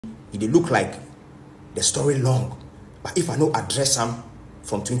it look like the story long. But if I know address them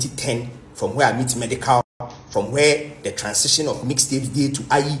from 2010, from where I meet Medikal, from where the transition of mixtapes did to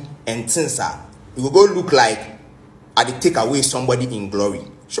IE and things are, it will go look like I did take away somebody in glory.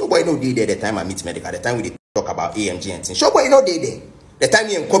 Showboy no day there the time I meet Medikal, the time we did talk about AMG and things. Showboy no day there. The time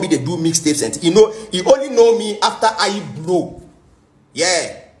he and Kobe they do mixtapes and he only know me after I blow.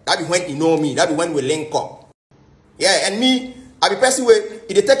 Yeah, that be when he know me. That be when we link up. Yeah, and me, I be person where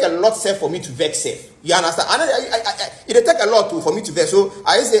it take a lot safe for me to vex safe. You understand? It take a lot for me to vex. So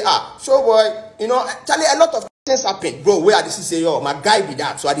I say, Showboy, Charlie, a lot of things happen, bro. Where I say, yo, my guy be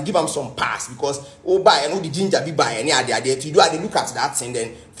that. So I give him some pass because I know the ginger be by any idea there to do. I look at that thing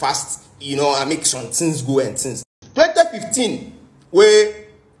then fast, I make some things go and things. 2015, way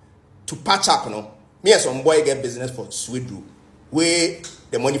to patch up, me and some boy get business for Swedru. Where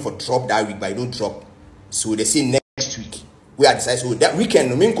the money for drop that week, but I don't drop. So they say next week. We are decided so that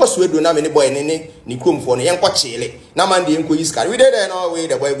weekend. Me nko Swedru na many boy ni krom for ne yanko chele. Na man de yanko use car. We there no way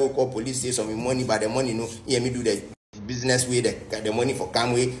the boy go call police say some money, but the money hear me do the business way the money for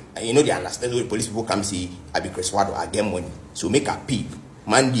come way. And they understand the police people come say I be Criss Waddle, I get money. So make a peep.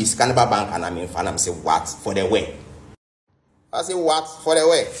 Man this Canada Bank and I'm in fan. I'm say what for the way. I say what for the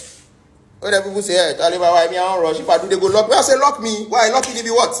way. When the people say, hey, Charlie, why me on rush? If I do, they go lock me. I say, lock me. Why? Lock me, they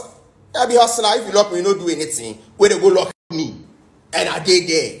be what? I be hustler. If you lock me, you don't do anything. Where they go lock me? And I did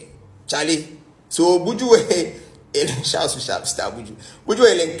there. Charlie. So, Buju, shout to sharp star, Buju.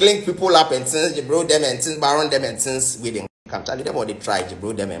 Buju, clink people up and things, you bro them and things, baron them and things, with them. Come, Charlie, them all they try, you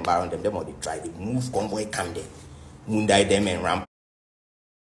bro them and baron them all they try. They move convoy, come there. Moondie them and ramp.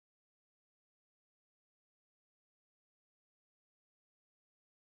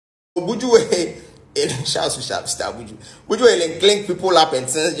 Buju, shout to sharp star, Buju, clink people up and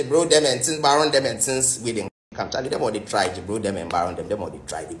things, you bro them and things, baron them and things, with them. Come, Charlie, them all they try, you bro them and baron them all they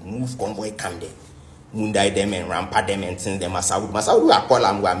try. They move convoy, come there. Moondie them and rampa them and things, them Masaudu, I call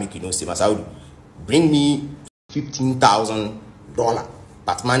them, I make say, Masaudu, bring me $15,000.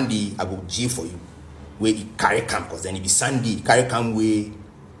 But Monday, I go G for you. Where he carry camp, because then it be Sunday, carry camp where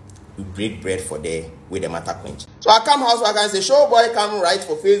we break bread for the way the matter quench. So I come house, I can say, Showboy come write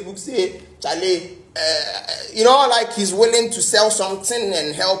for Facebook, say, Charlie, like he's willing to sell something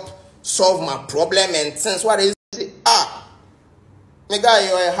and help solve my problem. And since what they say, my guy,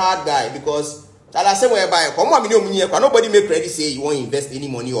 you're a hard guy because I say where buy nobody make ready say you won't invest any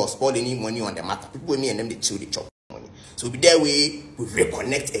money or spoil any money on the matter. People me and them they chill the chop money. So be there way we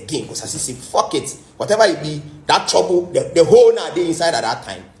reconnect again because I say fuck it. Whatever it be, that trouble, the whole night day inside at that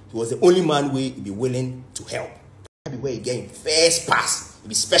time. He was the only man where he be willing to help. That be where he get first pass. He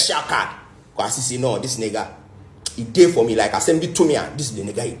be special card. Because I say, no, this nigga, he did for me. Like I said, he told me, this is the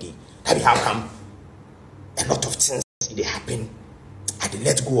nigga he did. That be how come a lot of things they happen. I did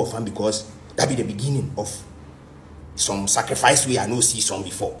let go of him because that be the beginning of some sacrifice we I know see some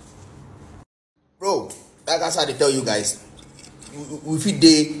before. Bro, that's how they tell you guys. We feel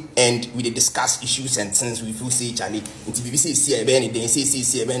day and we discuss issues and things we feel say Charlie into BBC see then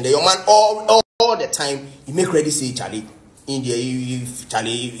say then your man all the time you make ready say Charlie India if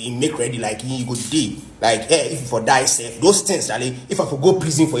Charlie you make ready like you go day like hey if you for die safe those things Charlie if I for go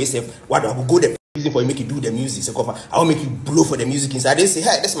prison for yourself what do I go the prison for you make you do the music so I will make you blow for the music inside they say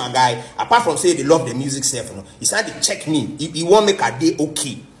hey that's my guy apart from say they love the music self he started to check me he won't make a day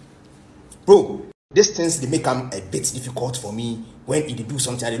okay bro. These things they make them a bit difficult for me when they do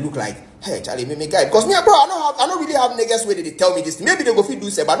something and they look like, hey Charlie, me guy. Because me, bro, I don't really have niggas where they tell me this. Maybe they go fit do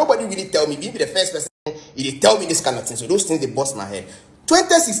say, but nobody really tell me. Maybe the first person they tell me this kind of thing. So those things they bust my head.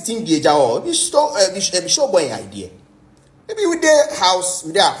 2016 Gejao, be Showboy idea. Maybe with their house,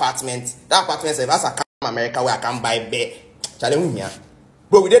 with their apartment. That apartment if I come America where I can buy bed. Charlie, we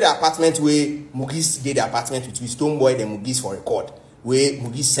bro, we did the apartment where Mugis did the apartment with Stoneboy, then Mugis for record. Where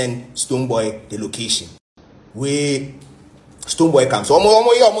Mugi send Stoneboy the location. Where Stoneboy comes. So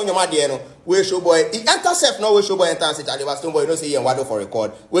where Showboy he enter self no where Showboy enter and say Charlie Stoneboy don't say here and Waddle for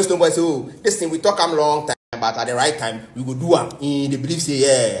record. Where Stoneboy say oh this thing we talk am long time but at the right time we go do am. They believe say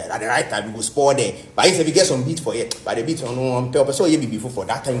yeah at the right time we go spoil there. But he say we get some beat for it. But the beat on purpose so be before for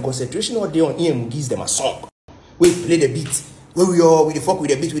that time concentration all day on Mugi's them a song. We play the beat. Where we the fuck with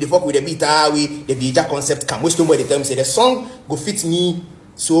the beat, we the beat concept come. Where Stoneboy the time say the song go fit me,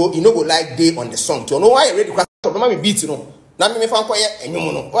 so you know go like day on the song. So you know why I ready to up my beat, Now me fan quiet and you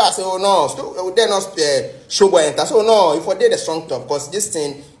know. Well I say oh no, they not Showboy enter. So no, if I did the song top, because this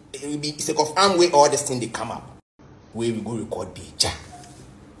thing it will be sake of arm way all this thing they come up. Where we go record the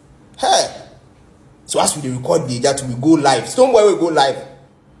hey. So as we record the we go live. Stoneboy will go live.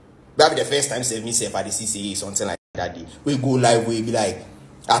 That be the first time save me at the CCA something like that day. We go live, we be like,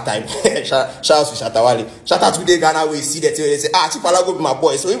 That time, shout out to Shatawale. Shout out to the Ghana we see that they say, Chipala go be my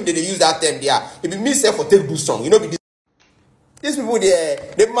boy. So if they use that term there, it be me say for take boost song. You know, these people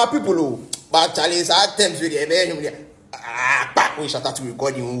they be my people who, but Charlie, our terms with them. Back we shout out to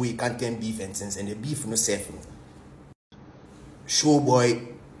recording when we can't turn beef and things, and the beef no safe. Showboy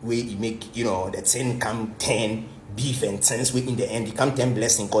where he make, you know, the 10 come 10 beef and things where in the end he come 10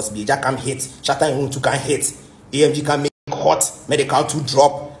 blessing cause Bija come hit, Shatta and to can hit, AMG can make hot, Medikal to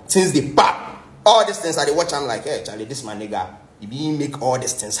drop, things they pop. All these things I they watch, I'm like, hey Charlie, this my nigga. He be make all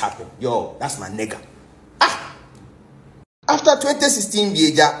these things happen. Yo, that's my nigga. After 2016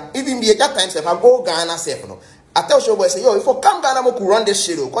 Bija, even Bija times if I go Ghana safe, no. I tell Showboy, say, yo, if I come Ghana, I could run this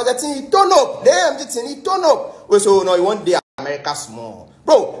shit, because that thing, he turn up. The AMG thing, he turn up. We say, oh, no, you want the America small.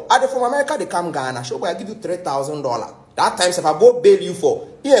 Bro, from America, they come Ghana. Showboy, I give you $3,000. That time, if I go bail you for,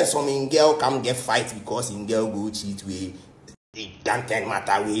 here, some in girl come get fight because in girl go cheat way. It don't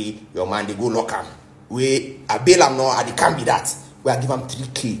matter way. Your man, they go lock him. We, I bail him now, and it can't be that. We I give him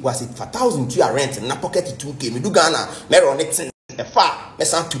 3K. We I say, for 1,000 to your rent, and I pocket 2K. Me do Ghana, me run it, a far, me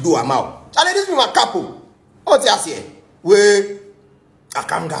send to do a mouth. Charlie, this be my couple. What you say? We I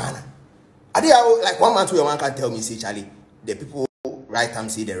come Ghana. I did like 1 month your man can tell me, say Charlie, the people right time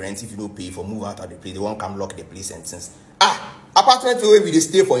say the rent if you don't pay for move out of the place, they won't come lock the place and things. Apartment where we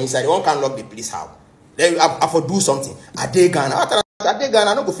stay for inside, they won't come lock the place how. Then I for do something. I did Ghana. I did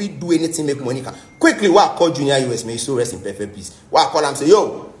Ghana, I don't go fit do anything, make money. Quickly, what I call Junior US, may so rest in perfect peace. What I call him say,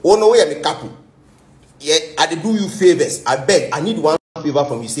 yo, oh no way I'm a couple. Yeah, I did do you favors. I beg, I need one favor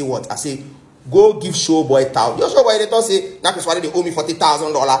from you. Say what? I say, go give Showboy $1,000. Your Showboy they don't say now Criss Waddle they owe me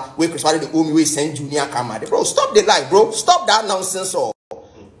 $40,000. Where Criss Waddle they owe me we send Junior camera. Bro, stop the lie, bro. Stop that nonsense. Or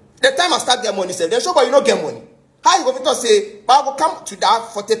the time I start get money, say then Showboy you don't get money. How you going to say? But I will come to that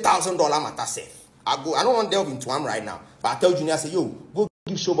 $40,000 matter safe. I don't want to delve into him right now. But I tell Junior say yo go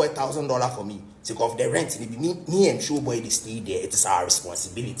give Showboy $1,000 for me. Say of the rent. Me and Showboy they stay there. It is our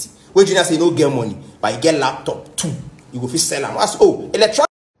responsibility. When Junior say no get money, but you get laptop too. You go fit sell them. I say electronic.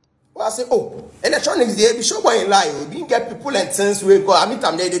 I say, electronics, they be Showboy in lie. We didn't get people and things we go. I mean,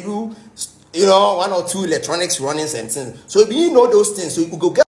 they do, you know, 1 or 2 electronics runnings and things. So if you know those things, so you go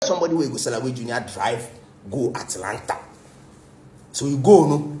get somebody where you go sell away Junior drive, go Atlanta. So you go,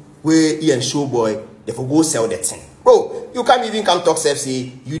 no, where he and Showboy, they for go sell the thing. Bro, you can't even come talk self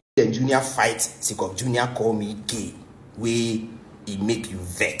say, you and Junior fight, sick of Junior call me gay, where he make you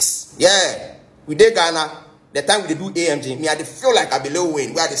vex. Yeah, we did Ghana, the time we do AMG, me I feel like I be Lil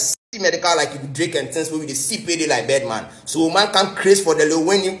Wayne, where I Medikal like you Drake and things where we see payday like bad man. So man can craze for the Lil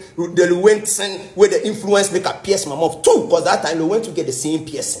Wayne thing where the influence make a pierce my mouth too. Because that time Lil Wayne to get the same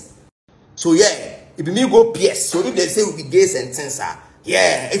piercing. So yeah, if me go pierce. So if they say we be gays and things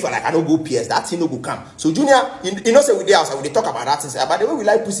yeah, if I like I don't go pierce, that thing no go come. So Junior, you know say we there outside, we talk about that thing. But the way we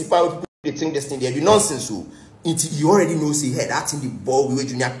like pussy power, people they think this thing there be nonsense. So you already know say hey, that thing the ball we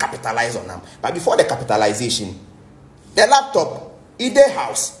Junior capitalize on them. But before the capitalization, the laptop in their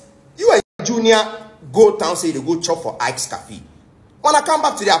house. You and Junior go town say they go chop for Ike's Cafe. When I come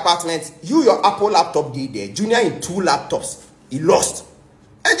back to the apartment, your Apple laptop did there. Junior in 2 laptops. He lost.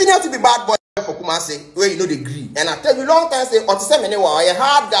 And Junior to be bad boy for Kumasi, where you know they agree. And I tell you long time say, or to say many a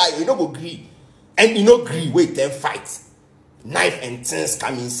hard guy, you know go agree. And you know agree, wait, then fight. Knife and things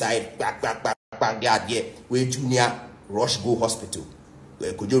come inside, back, there, where Junior rush go hospital.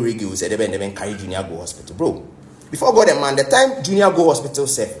 Where Kojo Regio said they never carry Junior go hospital. Bro, before God and man, the time Junior go hospital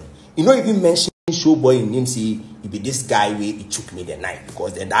safe. You know, even mention Showboy in name, say, he be this guy where he took me the night.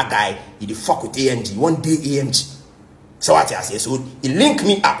 Because then that guy, he did fuck with AMG. One day AMG. So what I say, so he link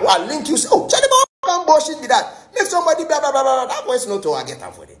me up. Well, I link you, say, oh, Charlie, can't bullshit with that. Make somebody blah, blah, blah, blah. That voice no to I get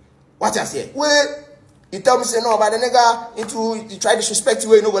time for them. What I say, well, you tell me, say, no, but the nigga, you try disrespect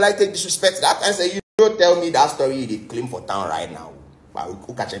you, you know, will I take disrespect? That time say, you don't tell me that story they claim for town right now. But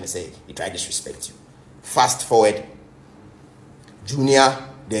who catch me say, he try disrespect you. Fast forward, Junior,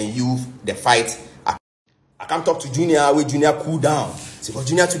 then you, the fight. I can't talk to Junior where Junior cool down. See, for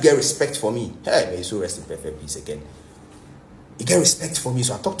Junior to get respect for me. Hey, may he so rest in perfect peace again. He get respect for me.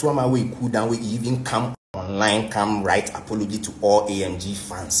 So I talk to him where he cool down, where he even come online, come write apology to all AMG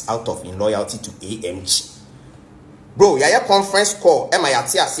fans out of in loyalty to AMG. Bro, yeah, conference call.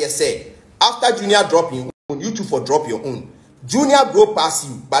 MIATIA said, after Junior drop your own, you two for drop your own. Junior grow past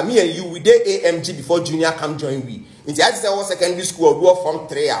you, but me and you, we did AMG before Junior come join we. In the secondary school, we from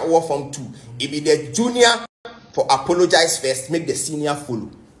 3 or from 2. It be the Junior for apologize first, make the senior follow.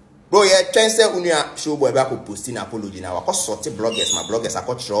 Bro, yeah, chance unia Showboy back posting apology now. I got sorted bloggers, my bloggers I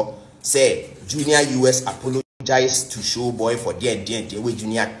got sure say Junior US apologize to Showboy for the way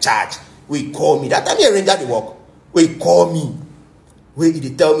Junior charge. We call me that time you render the work. We call me. Where they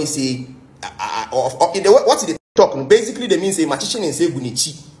tell me say, what did they talk? Basically, they mean say magician and say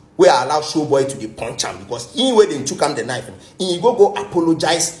Bunichi, where I allow Showboy to the punch him because in where they took him the knife, he go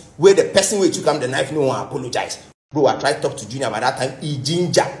apologize where the person where took him the knife no one apologize. Bro, I tried to talk to Junior by that time. He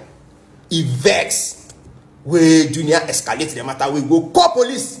ginger, he vex. Where Junior escalates the matter, we go call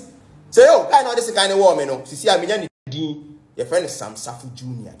police. Say, yo, I know this is kind of war, man. No. See, I mean, your friend is Sam Safu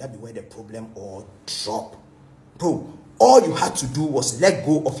Junior. That be where the problem all drop. Bro, all you had to do was let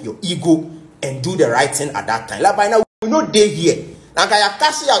go of your ego and do the right thing at that time. Like by now, we know they here. Like I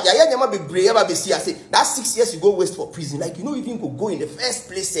cash out, yeah, never be brave, ever be see. I say that 6 years you go waste for prison. Like you know, even go in the first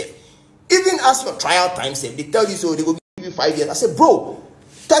place, safe. Even as your trial time, safe. They tell you so they go give you 5 years. I say, bro,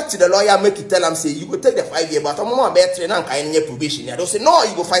 talk to the lawyer, make it tell him say you go take the 5 years, but I'm more better than kind of probation. I don't say no,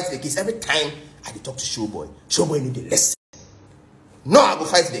 you go fight the case every time. I talk to Showboy. Showboy need the lesson. No, I go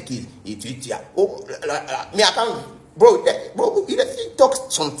fight the case. Oh, me I can't. Bro, you talk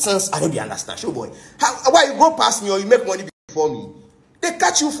some things I don't understand. Showboy, why you go past me or you make money before me? They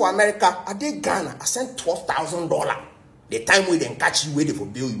catch you for America. I did Ghana. I sent $12,000. The time we then catch you, waiting for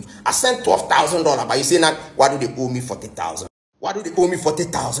bill you. I sent $12,000. But you say that why do they owe me $40,000? Why do they owe me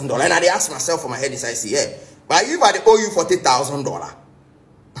 $40,000? And I ask myself for my head inside. Say, yeah, but if I owe you $40,000,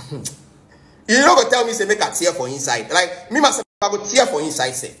 you don't go tell me say make a tear for inside. Like me myself, I go tear for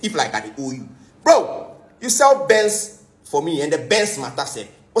inside. Say if like I owe you, bro. You sell Benz for me, and the Benz matter said,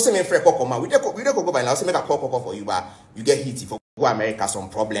 what's the main friend call come out? We don't go by now. Say make a call for you, but you get hit. If you go America, some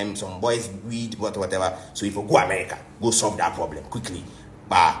problem, some boys weed, whatever. So if you go America, go solve that problem quickly.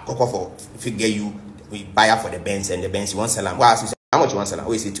 But call for if you get you, we buy up for the Benz and the Benz you want sell them. Well, say how much you want sell them?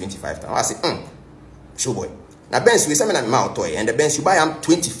 We say 25,000. I say, Showboy. Now Benz we say me na mouth toy, and the Benz you buy them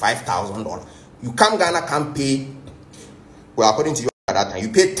 $25,000. You come Ghana can pay. Well, according to you at that time, you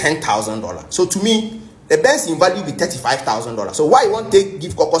pay $10,000. So to me. The Benz in value be $35,000. So why you want to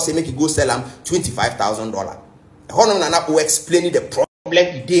give Coco say make you go sell them $25,000? Honor Nana will explain the problem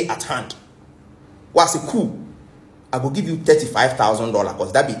today at hand. What's it cool? I will give you $35,000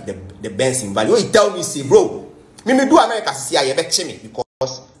 because that be the Benz in value. You tell me say, bro, me do America see I bet me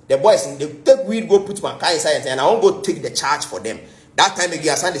because the boys they take weed go put my car inside and I won't go take the charge for them. That time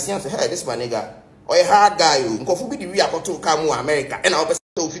again I stand the same say, hey, this my nigga, or a hard guy you go for be the real to come to America and I'll be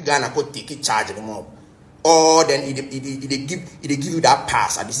so if you Ghana could take it charge the mob. Or then he give you that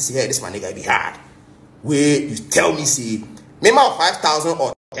pass. And this is here, this man nigga be hard. Where you tell me say, maybe $5,000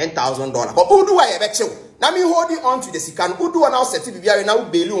 or $10,000. But who do I bet you? Now me holding on to the sikan. Who do I now set to be here now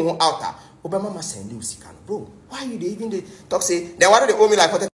bail you out? Obama must send you sikan, bro. Why you they even talk say then why do they owe me like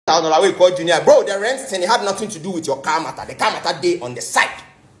 $40,000? We call Junior, bro. The rent and it had nothing to do with your car matter. The car matter day on the side.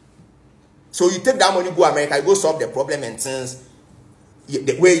 So you take that money, go America, you go solve the problem and things.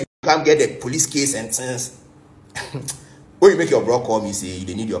 The way you can't get the police case and things. When you make your bro call me, say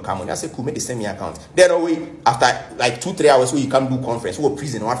they need your car money. I say, cool, make the send me account. Then after like 2-3 hours, you can do conference. We go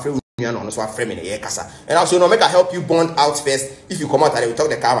prison, one friend also frame in the air casa. And also no make I help you bond out first. If you come out there, we talk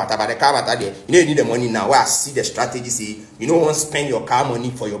the car matter, but the car matter there, you need the money now. Where I see the strategy say, you don't want to spend your car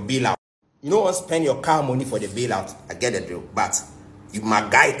money for your bailout. You don't want to spend your car money for the bailout. I get the drill, but you my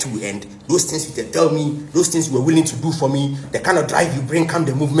guy too, and those things you can tell me, those things you were willing to do for me, the kind of drive you bring, come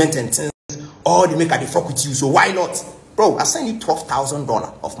the movement and things, all they make a fuck with you. So why not, bro? I send you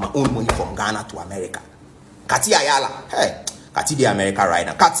 $12,000 of my own money from Ghana to America. Kati Ayala, hey, Kati the America right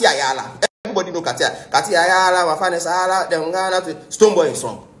now. Kati Ayala, everybody know Kati. Kati Ayala, my father's Ayala, then Ghana to Stoneboy and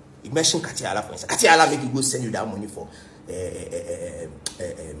song. You mention Kati Ayala for instance. Kati Ayala make you go send you that money for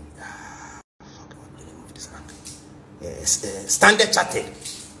Standard Chartered.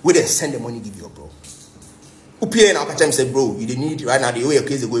 We then send the money, give you, bro. Who pay now? Catch him say, bro, you didn't need right now. The way your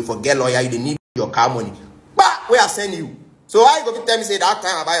case is going for get lawyer, you didn't need your car money. But where I send you? So I go to tell me say that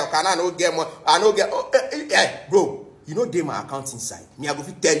time I buy your car, I don't get more. I don't get. Bro, you know they my account inside. Me I go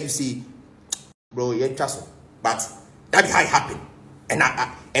to tell you say, bro, you ain't trust me. But that be how it happen. And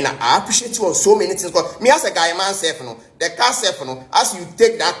I appreciate you on so many things. Cause me as a guy man self, no, the car self, no, as you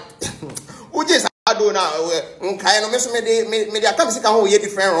take that, who just I do now. Me come see how we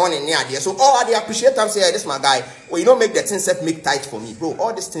different running near there. So all I appreciate them say, hey, this my guy. Well, you don't make the things self make tight for me, bro.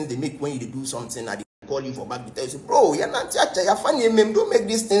 All these things they make when you do something, I call you for back. They tell you, bro, you're not you're funny, man. Don't make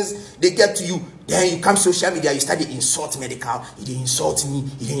these things they get to you. Then you come social media, you start to insult medical. You didn't insult me.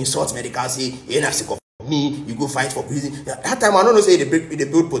 You didn't insult medical. Say you're not sick of me. You go fight for prison. That time I don't know say they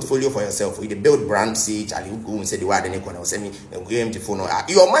build portfolio for yourself. Or you build brand. Say Charlie, you go and say the word and you send me AMG phone.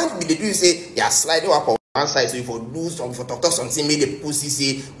 Your mind be the do you say you're sliding up on one side. So if you do some for talk something, make the pussy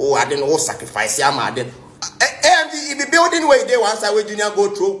say, oh I don't know sacrifice. Yeah, then AMG if the building where they one side where Junior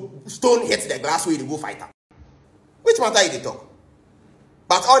go through stone hits the glass where you go fight. Which matter you they talk?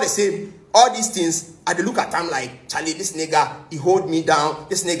 But all the same, all these things, I look at them like, Charlie, this nigga, he hold me down.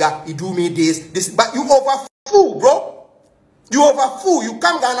 This nigga, he do me this. But you over fool, bro. You over fool. You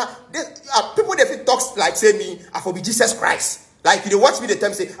come Ghana. People they talk like say me, I for be Jesus Christ. Like you they watch me the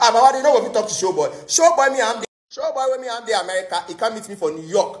time say, but why they know what we talk to Showboy? Showboy me I'm the Showboy when me I'm the America. He come meet me for New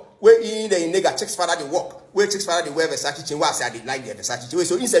York. Where in the nigga checks father they walk. Where checks father they wear Versace chain. Why I say I did like the Versace chain.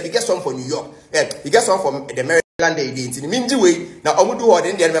 So instead we get some from New York. He get some from the Maryland. They in the mean way now. I'm do what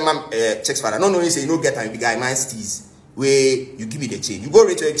then the checks father. No, he say you no get time. The guy man steez. Where you give me the chain. You go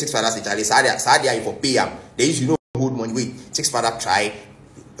reach your checks father say Charlie. Sadia for pay him. They usually know hold money. Wait, checks father try.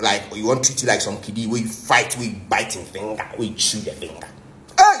 Like you want to treat you like some kiddie where you fight, where you biting finger, where you chew the finger.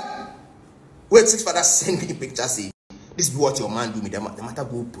 Hey! Where six father send me picture say, this is what your man do me. The matter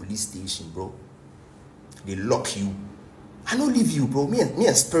go police station, bro. They lock you. I don't leave you, bro. Me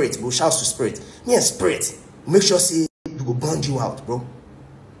and spirit, bro. Shouts to spirit. Me and spirit. Make sure say we go bond you out, bro.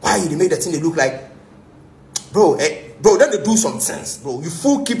 Why they make that thing they look like, bro? Bro, then they do some sense, bro. You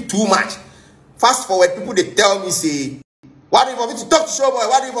fool keep too much. Fast forward, people they tell me say. Why do you want me to talk to Showboy?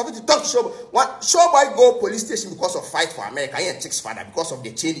 Why do you want me to talk to Showboy? What Showboy go police station because of fight for America? He and chick's father because of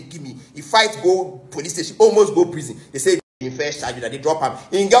the chain he give me. He fight go police station, almost go prison. They say in first charge that they drop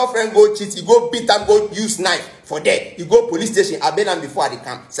him. In girlfriend go cheat, he go beat him, go use knife for death. He go police station. I been him before they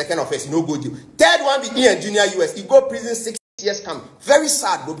come. Second offense, he no go deal. Third one be in junior US. He go prison 6 years come. Very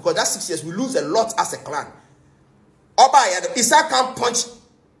sad, bro, because that 6 years we lose a lot as a clan. Oba the Isa can't punch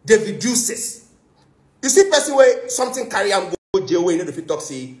David Deuces. You see person where something carry and go jail where you know the fit talk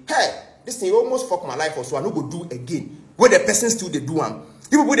say, hey, this thing almost fuck my life or so I no go do again. Where the person still they do am.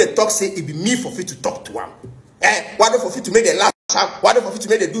 People where they talk say it be me for fit to talk to him. Why don't for fit to make the last time? Why don't for fit to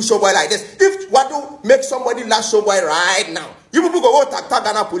make the do Showboy like this? If why don't make somebody last Showboy right now? You people go tag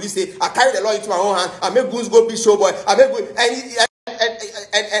Ghana police say I carry the law into my own hand. I make goons go be Showboy. I make go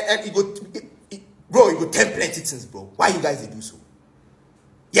and he go bro, you go tell plenty things, bro. Why you guys they do so?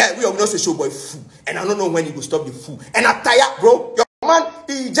 Yeah, we are not say Showboy fool. And I don't know when he will stop the fool. And I tire, bro. Your man,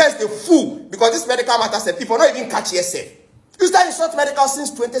 he just the fool. Because this medical matter said, people not even catch yourself. You start insult medical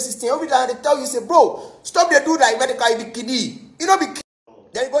since 2016. Every time they tell you, say, bro, stop the dude like medical, you be kiddie. You know, be kiddie.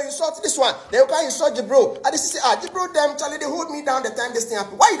 Then you go insult this one. Then you can insult the bro. And they say, the bro, them, Charlie, they hold me down the time this thing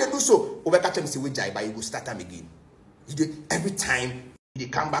happen. Why they do so? Over catch them, say, we jai, but you go start them again. You do every time. They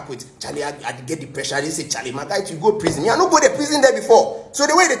come back with Charlie, I get depression. They say, Charlie, my guy, you go prison. Yeah, no go to prison there before. So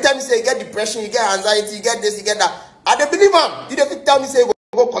the way they tell me say you get depression, you get anxiety, you get this, you get that. I don't believe them. You don't tell me say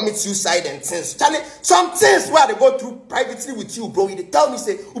go commit suicide and things. Charlie, some things where they go through privately with you, bro. They tell me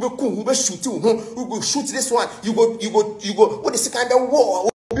say, we go shoot you, we go shoot this one. You go. What is the kind of war?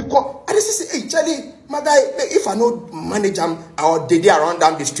 Because I just say, hey, Charlie, my guy, if I know manage them or they around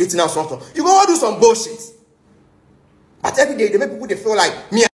them, they straighten out something. You go do some bullshit. But every day, they make people they feel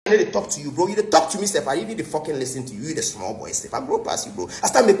like me. I need to talk to you, bro. You they talk to me, Steph. I even they fucking listen to you. You the small boy, Steph. I grow past you, bro. I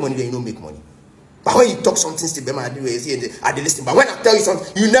start make money, then you don't make money. But when you talk something to them, I do I listen. But when I tell you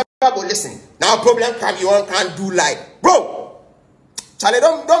something, you never go listen. Now problem come, you can't do like, bro. Charlie,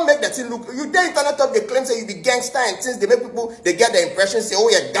 don't make that thing look. You the internet talk, they claim say you be gangster and things. They make people they get the impression say, oh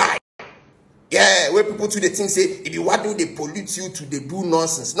yeah, die. Yeah, where people to the thing say, if you what do they pollute you to they do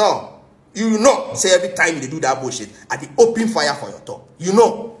nonsense? No. You know, say every time they do that bullshit, I be open fire for your talk. You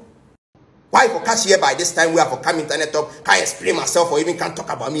know. Why for catch here by this time we have for come internet talk, can't explain myself or even can't talk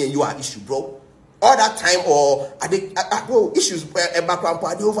about me and you are issue, bro. All that time or bro, issues background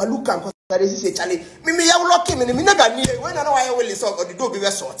part they overlook them because they say Charlie, me you lock him me never need when I know I will listen or the do be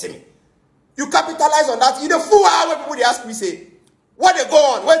sorting me. You capitalize on that. You the fool when people they ask me say, what they go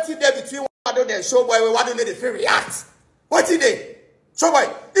on? What is there between what do they Showboy, what do they react? What is they?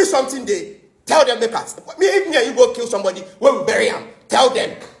 Showboy, if something they tell them make us. Me if me you go kill somebody where we bury him, tell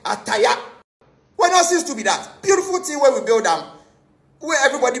them attire. When not seems to be that beautiful thing where we build them, where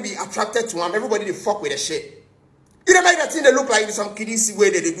everybody be attracted to them, everybody they fuck with the shit. You don't make that thing they look like some kiddies way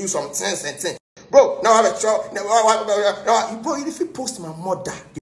they do some sense and thing. Bro, now I have a child. Bro, if you post my mother.